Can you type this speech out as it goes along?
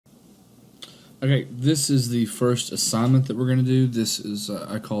Okay, this is the first assignment that we're going to do. This is,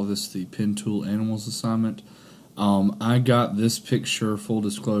 I call this the Pen Tool Animals assignment. I got this picture, full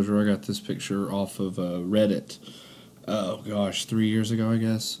disclosure, I got this picture off of Reddit, oh gosh, 3 years ago, I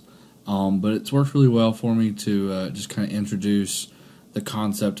guess. But it's worked really well for me to just kind of introduce the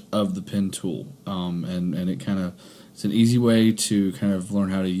concept of the pen tool. And it kind of, it's an easy way to kind of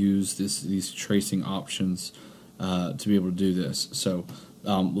learn how to use these tracing options to be able to do this. So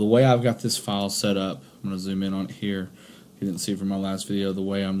the way I've got this file set up, I'm going to zoom in on it here. If you didn't see from my last video, the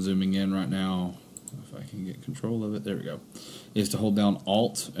way I'm zooming in right now, if I can get control of it, there we go, is to hold down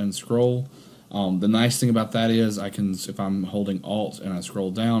Alt and scroll. The nice thing about that is I can, if I'm holding Alt and I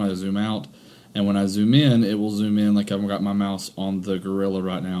scroll down, I zoom out, and when I zoom in, it will zoom in like I've got my mouse on the gorilla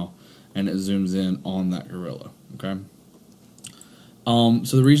right now, and it zooms in on that gorilla. Okay.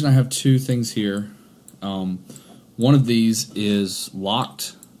 So the reason I have two things here, one of these is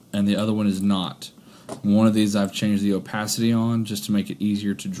locked and the other one is not. One of these I've changed the opacity on just to make it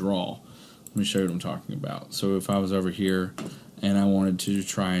easier to draw. Let me show you what I'm talking about. So if I was over here and I wanted to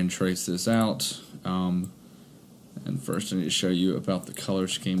try and trace this out, and first I need to show you about the color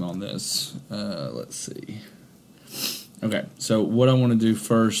scheme on this. Let's see. Okay, so what I want to do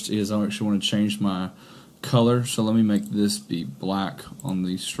first is I actually want to change my color. So let me make this be black on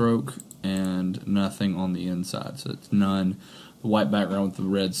the stroke and nothing on the inside. So it's none. The white background with the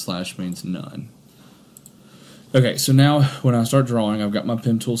red slash means none. Okay, so now when I start drawing, I've got my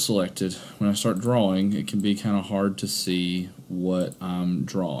pen tool selected. When I start drawing, it can be kind of hard to see what I'm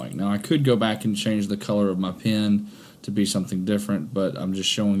drawing. Now I could go back and change the color of my pen to be something different, but I'm just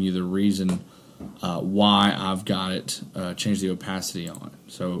showing you the reason why I've got it, change the opacity on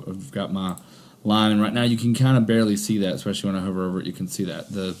it. So I've got my line, and right now you can kind of barely see that, especially when I hover over it, you can see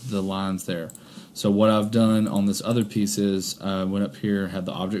that, the lines there. So what I've done on this other piece is I went up here, had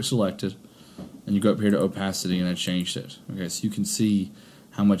the object selected, and you go up here to opacity, and I changed it. Okay, so you can see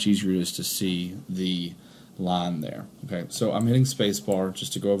how much easier it is to see the line there. Okay, so I'm hitting spacebar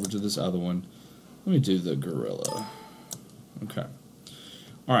just to go over to this other one. Let me do the gorilla. Okay.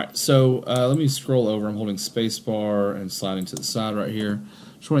 Alright, so let me scroll over. I'm holding spacebar and sliding to the side right here.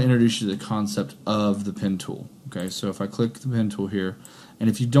 Just want to introduce you to the concept of the pen tool. Okay, so if I click the pen tool here, and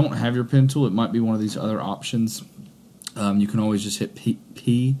if you don't have your pen tool, it might be one of these other options. You can always just hit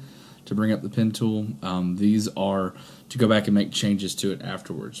P to bring up the pen tool. These are to go back and make changes to it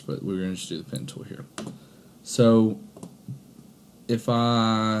afterwards, but we're going to just do the pen tool here. So if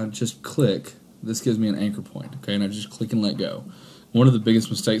I just click, this gives me an anchor point, okay, and I just click and let go. One of the biggest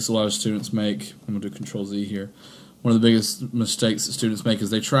mistakes a lot of students make, I'm going to do Control Z here, one of the biggest mistakes that students make is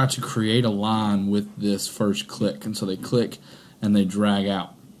they try to create a line with this first click, and so they click and they drag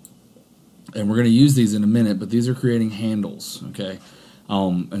out. And we're going to use these in a minute, but these are creating handles, okay?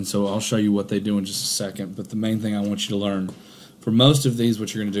 And so I'll show you what they do in just a second, but the main thing I want you to learn, for most of these,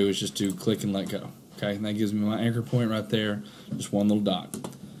 what you're going to do is just do click and let go, okay? And that gives me my anchor point right there, just one little dot.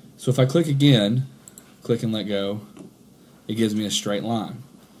 So if I click again, click and let go, it gives me a straight line.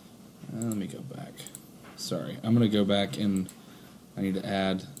 Let me go back. Sorry, I'm going to go back and I need to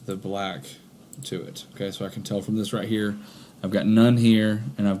add the black to it. Okay, so I can tell from this right here, I've got none here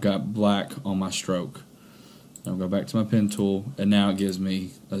and I've got black on my stroke. I'll go back to my pen tool, and now it gives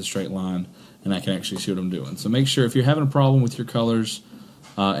me a straight line, and I can actually see what I'm doing. So make sure if you're having a problem with your colors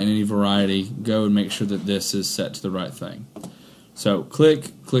in any variety, go and make sure that this is set to the right thing. So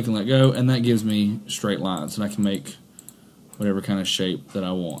click and let go, and that gives me straight lines, and I can make whatever kind of shape that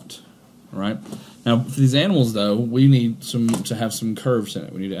I want. All right. Now for these animals, though, we need to have some curves in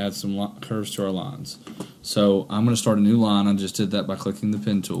it. We need to add some curves to our lines. So I'm going to start a new line. I just did that by clicking the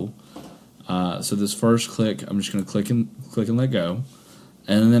pen tool. So this first click, I'm just going to click and let go,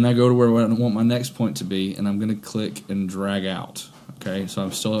 and then I go to where I want my next point to be, and I'm going to click and drag out. Okay, so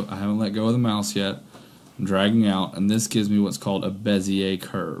I haven't let go of the mouse yet. I'm dragging out, and this gives me what's called a Bezier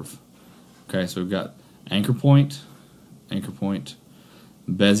curve. Okay, so we've got anchor point,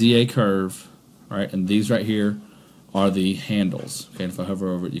 Bezier curve, right? And these right here are the handles. Okay, and if I hover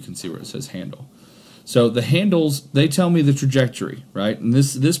over it, you can see where it says handle. So the handles, they tell me the trajectory, right? And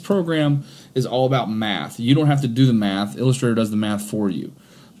this program is all about math. You don't have to do the math. Illustrator does the math for you.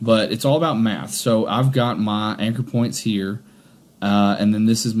 But it's all about math. So I've got my anchor points here, and then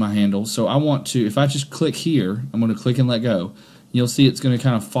this is my handle. So I want to, if I just click here, I'm going to click and let go. You'll see it's going to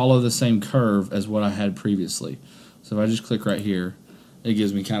kind of follow the same curve as what I had previously. So if I just click right here, it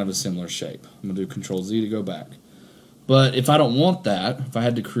gives me kind of a similar shape. I'm going to do Control Z to go back. But if I don't want that, if I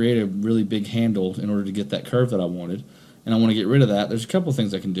had to create a really big handle in order to get that curve that I wanted, and I want to get rid of that, there's a couple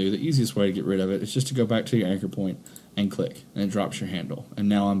things I can do. The easiest way to get rid of it is just to go back to your anchor point and click, and it drops your handle. And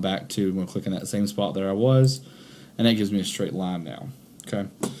now I'm back to, I'm going to click in that same spot there I was, and that gives me a straight line now. Okay.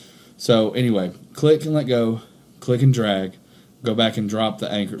 So anyway, click and let go, click and drag, go back and drop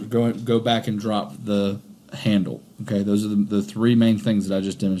the anchor, go back and drop the handle. Okay, those are the three main things that I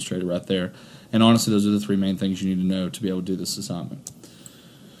just demonstrated right there. And honestly, those are the three main things you need to know to be able to do this assignment.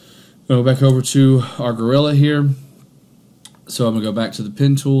 Go back over to our Gorilla here. So I'm going to go back to the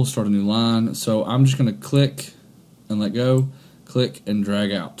pen tool, start a new line. So I'm just going to click and let go, click and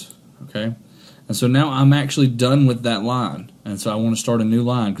drag out. Okay, and so now I'm actually done with that line. And so I want to start a new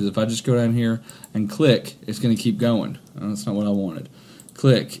line, because if I just go down here and click, it's going to keep going. That's not what I wanted.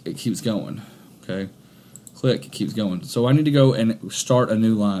 Click, it keeps going. Okay, click, it keeps going. So I need to go and start a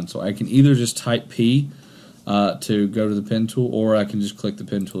new line. So I can either just type P to go to the pen tool, or I can just click the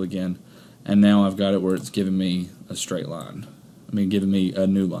pen tool again. And now I've got it where it's giving me a straight line. I mean, giving me a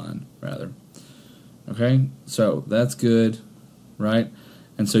new line, rather. Okay, so that's good, right?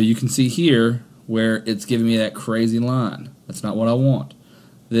 And so you can see here where it's giving me that crazy line. That's not what I want.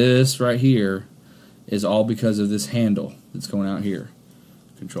 This right here is all because of this handle that's going out here.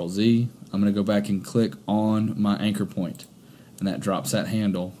 Control Z. I'm going to go back and click on my anchor point, and that drops that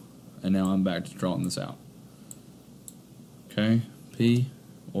handle, and now I'm back to drawing this out. Okay, P,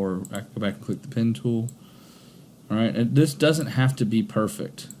 or I can go back and click the pen tool. Alright, and this doesn't have to be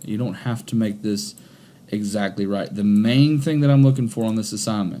perfect. You don't have to make this exactly right. The main thing that I'm looking for on this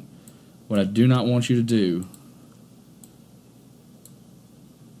assignment, what I do not want you to do,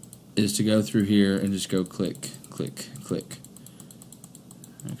 is to go through here and just go click, click, click.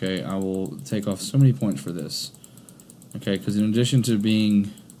 Okay, I will take off so many points for this. Okay, because in addition to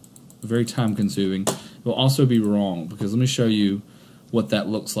being very time consuming, it will also be wrong, because let me show you what that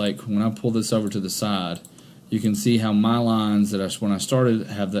looks like. When I pull this over to the side, you can see how my lines that when I started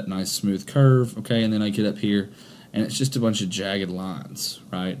have that nice smooth curve, okay, and then I get up here and it's just a bunch of jagged lines,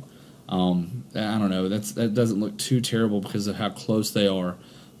 right? I don't know, that doesn't look too terrible because of how close they are,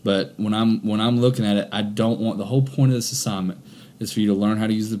 but when I'm looking at it, I don't want, the whole point of this assignment is for you to learn how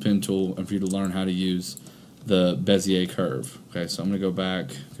to use the pen tool and for you to learn how to use the Bezier curve. Okay, so I'm going to go back,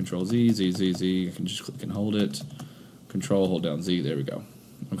 Control Z, Z, Z, Z. I can just click and hold it. Control, hold down Z. There we go.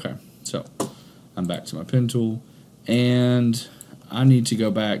 Okay, so I'm back to my pen tool, and I need to go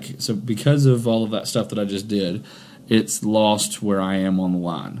back. So because of all of that stuff that I just did, it's lost where I am on the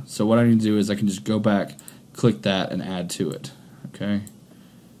line. So what I need to do is I can just go back, click that, and add to it. Okay,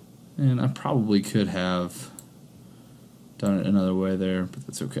 and I probably could have done it another way there, but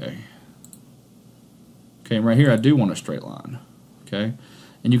that's okay. Okay, and right here I do want a straight line. Okay,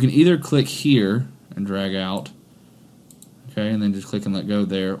 and you can either click here and drag out, okay, and then just click and let go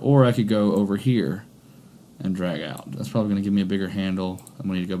there, or I could go over here and drag out. That's probably going to give me a bigger handle. I'm going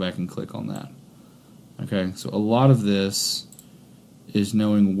to need to go back and click on that. Okay, so a lot of this is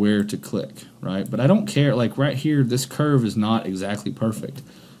knowing where to click, right? But I don't care, like right here, this curve is not exactly perfect.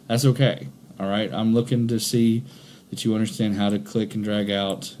 That's okay, all right? I'm looking to see that you understand how to click and drag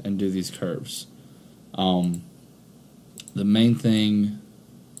out and do these curves. The main thing,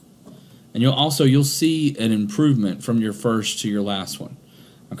 and you'll see an improvement from your first to your last one.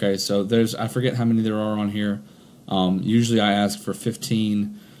 Okay, so I forget how many there are on here. Usually I ask for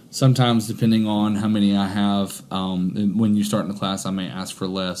 15. Sometimes, depending on how many I have, when you start in the class, I may ask for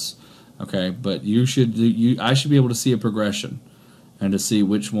less. Okay, but I should be able to see a progression and to see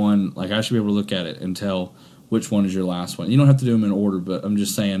which one. Like, I should be able to look at it and tell which one is your last one. You don't have to do them in order, but I'm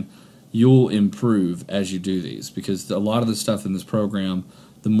just saying you'll improve as you do these, because a lot of the stuff in this program,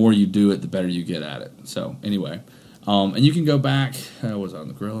 the more you do it, the better you get at it. So anyway, and you can go back. Was on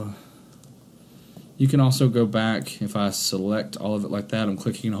the Gorilla? You can also go back if I select all of it like that. I'm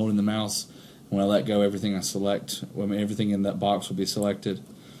clicking and holding the mouse. When I let go, everything I select, everything in that box will be selected.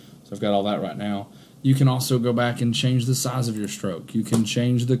 So I've got all that right now. You can also go back and change the size of your stroke. You can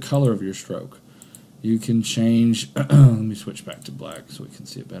change the color of your stroke. You can change, let me switch back to black so we can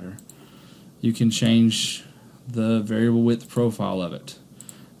see it better. You can change the variable width profile of it.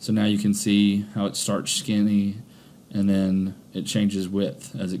 So now you can see how it starts skinny and then it changes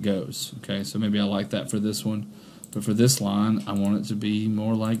width as it goes. Okay, so maybe I like that for this one, but for this line, I want it to be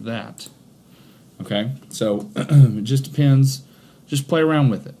more like that. Okay, so it just depends. Just play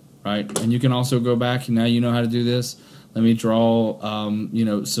around with it, right? And you can also go back, and now you know how to do this. Let me draw,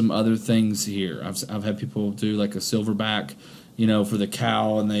 some other things here. I've had people do like a silverback, for the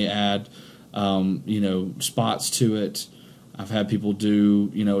cow, and they add, spots to it. I've had people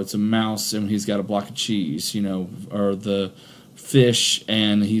do, it's a mouse and he's got a block of cheese, or the fish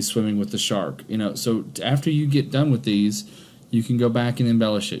and he's swimming with the shark. So after you get done with these, you can go back and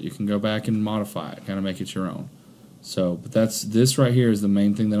embellish it. You can go back and modify it, kind of make it your own. So, but this right here is the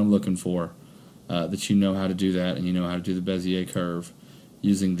main thing that I'm looking for, that you know how to do that and you know how to do the Bezier curve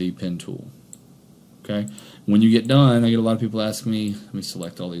using the pen tool. Okay. When you get done, I get a lot of people ask me, let me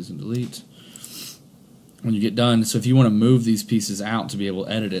select all these and delete. When you get done, so if you want to move these pieces out to be able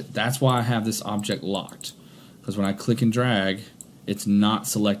to edit it, that's why I have this object locked. Because when I click and drag, it's not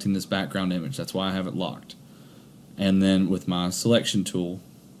selecting this background image. That's why I have it locked. And then with my selection tool,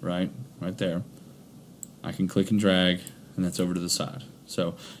 right there, I can click and drag, and that's over to the side.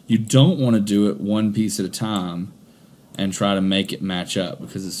 So you don't want to do it one piece at a time and try to make it match up,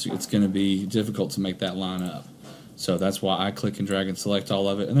 because it's going to be difficult to make that line up. So that's why I click and drag and select all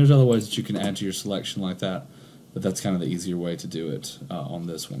of it. And there's other ways that you can add to your selection like that, but that's kind of the easier way to do it on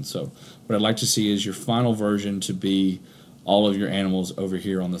this one. So what I'd like to see is your final version to be all of your animals over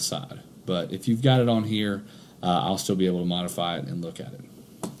here on the side. But if you've got it on here, I'll still be able to modify it and look at it.